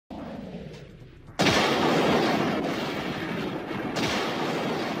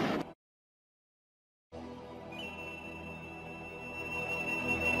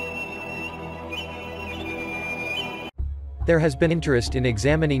There has been interest in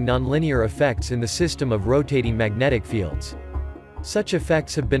examining nonlinear effects in the system of rotating magnetic fields. Such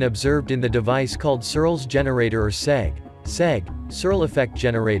effects have been observed in the device called Searl's Generator or SEG, Searl Effect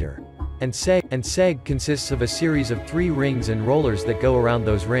Generator. And SEG consists of a series of 3 rings and rollers that go around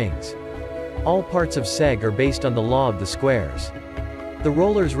those rings. All parts of SEG are based on the law of the squares. The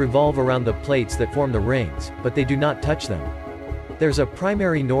rollers revolve around the plates that form the rings, but they do not touch them. There's a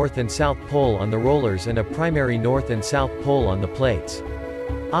primary north and south pole on the rollers and a primary north and south pole on the plates.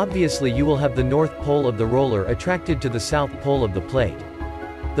 Obviously you will have the north pole of the roller attracted to the south pole of the plate.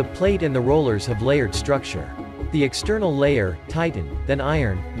 The plate and the rollers have layered structure. The external layer, titan, then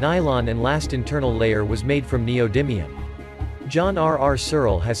iron, nylon and last internal layer was made from neodymium. John R.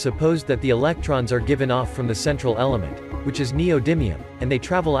 Searl has supposed that the electrons are given off from the central element, which is neodymium, and they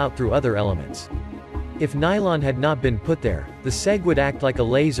travel out through other elements. If nylon had not been put there, the SEG would act like a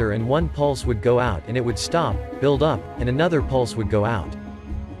laser and one pulse would go out and it would stop, build up, and another pulse would go out.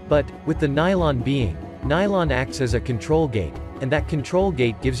 But, with the nylon acts as a control gate, and that control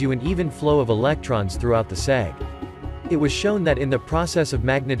gate gives you an even flow of electrons throughout the SEG. It was shown that in the process of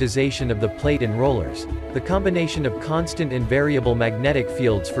magnetization of the plate and rollers, the combination of constant and variable magnetic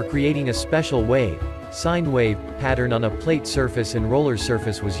fields for creating a special wave, sine wave, pattern on a plate surface and roller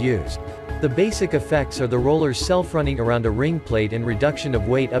surface was used. The basic effects are the rollers self-running around a ring plate and reduction of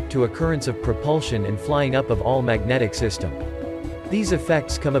weight up to occurrence of propulsion and flying up of all magnetic system. These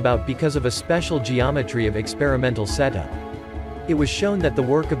effects come about because of a special geometry of experimental setup. It was shown that the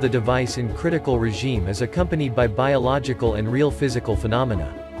work of the device in critical regime is accompanied by biological and real physical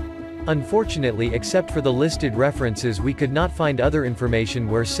phenomena. Unfortunately, except for the listed references, we could not find other information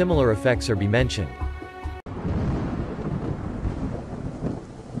where similar effects are mentioned.